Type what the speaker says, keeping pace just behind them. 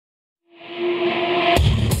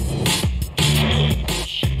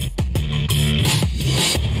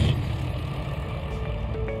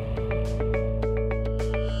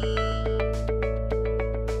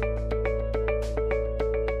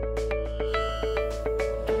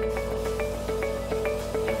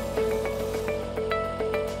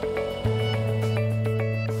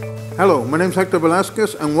Hello, my name is Hector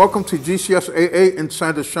Velazquez and welcome to GCSAA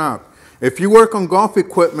Inside the Shop. If you work on golf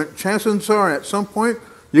equipment, chances are at some point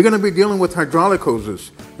you're going to be dealing with hydraulic hoses.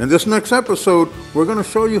 In this next episode, we're going to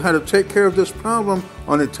show you how to take care of this problem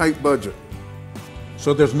on a tight budget.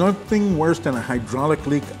 So there's nothing worse than a hydraulic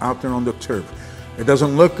leak out there on the turf. It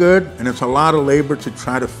doesn't look good and it's a lot of labor to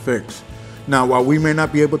try to fix. Now, while we may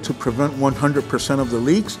not be able to prevent 100% of the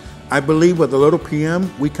leaks, I believe with a little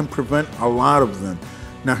PM, we can prevent a lot of them.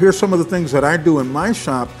 Now, here's some of the things that I do in my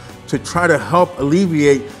shop to try to help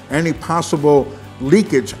alleviate any possible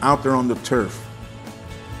leakage out there on the turf.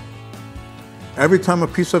 Every time a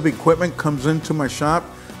piece of equipment comes into my shop,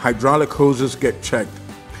 hydraulic hoses get checked,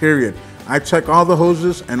 period. I check all the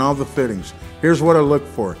hoses and all the fittings. Here's what I look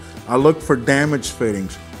for. I look for damaged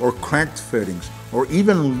fittings or cracked fittings or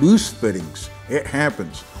even loose fittings. It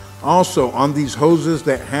happens. Also, on these hoses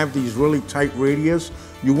that have these really tight radius,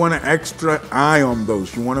 you want an extra eye on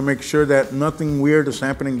those. You want to make sure that nothing weird is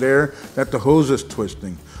happening there, that the hose is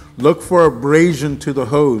twisting. Look for abrasion to the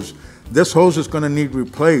hose. This hose is going to need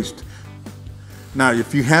replaced. Now,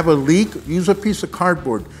 if you have a leak, use a piece of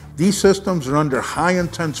cardboard. These systems are under high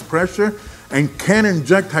intense pressure and can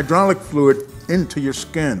inject hydraulic fluid into your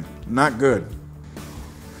skin. Not good.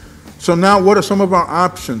 So now what are some of our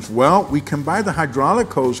options? Well, we can buy the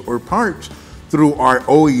hydraulic hose or parts through our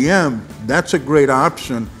OEM. That's a great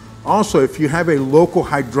option. Also, if you have a local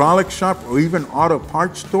hydraulic shop or even auto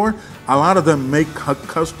parts store, a lot of them make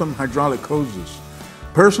custom hydraulic hoses.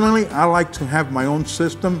 Personally, I like to have my own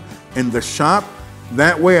system in the shop.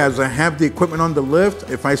 That way, as I have the equipment on the lift,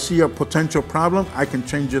 if I see a potential problem, I can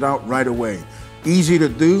change it out right away. Easy to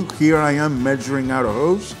do. Here I am measuring out a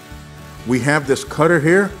hose. We have this cutter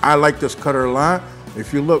here. I like this cutter a lot.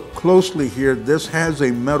 If you look closely here, this has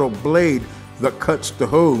a metal blade that cuts the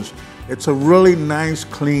hose. It's a really nice,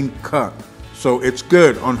 clean cut. So it's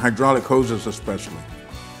good on hydraulic hoses especially.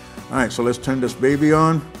 All right, so let's turn this baby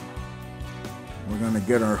on. We're gonna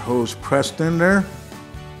get our hose pressed in there.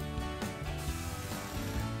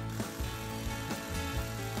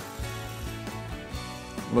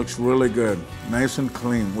 Looks really good, nice and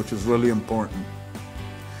clean, which is really important.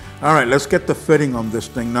 All right, let's get the fitting on this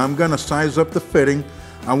thing. Now I'm gonna size up the fitting.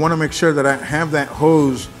 I wanna make sure that I have that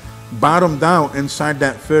hose bottomed out inside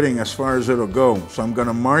that fitting as far as it'll go. So I'm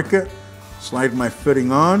gonna mark it, slide my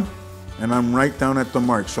fitting on, and I'm right down at the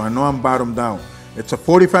mark. So I know I'm bottomed out. It's a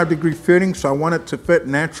 45-degree fitting, so I want it to fit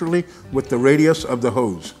naturally with the radius of the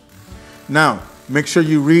hose. Now, make sure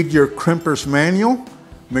you read your crimper's manual.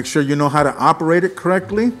 Make sure you know how to operate it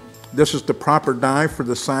correctly. This is the proper die for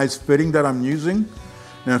the size fitting that I'm using.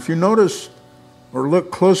 Now, if you notice or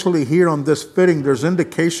look closely here on this fitting, there's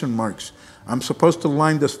indication marks. I'm supposed to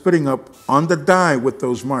line this fitting up on the die with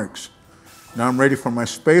those marks. Now I'm ready for my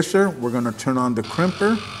spacer. We're gonna turn on the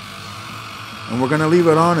crimper and we're gonna leave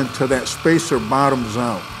it on until that spacer bottoms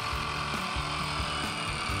out.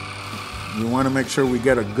 We wanna make sure we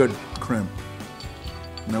get a good crimp.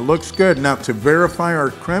 And it looks good. Now to verify our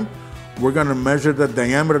crimp, we're gonna measure the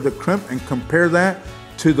diameter of the crimp and compare that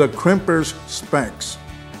to the crimper's specs.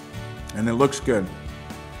 And it looks good.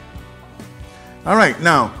 All right,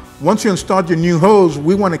 now, once you installed your new hose,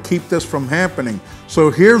 we want to keep this from happening.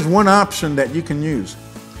 So here's one option that you can use.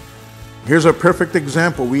 Here's a perfect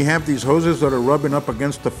example. We have these hoses that are rubbing up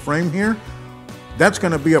against the frame here. That's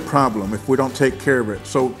going to be a problem if we don't take care of it.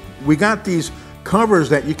 So we got these covers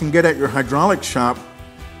that you can get at your hydraulic shop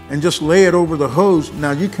and just lay it over the hose.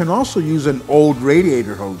 Now you can also use an old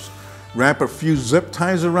radiator hose. Wrap a few zip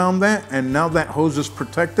ties around that, and now that hose is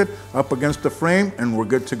protected up against the frame, and we're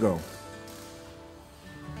good to go.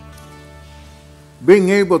 Being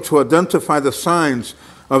able to identify the signs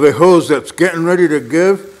of a hose that's getting ready to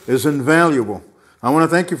give is invaluable. I want to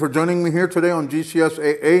thank you for joining me here today on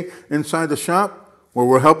GCSAA Inside the Shop, where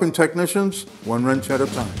we're helping technicians one wrench at a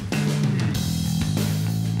time.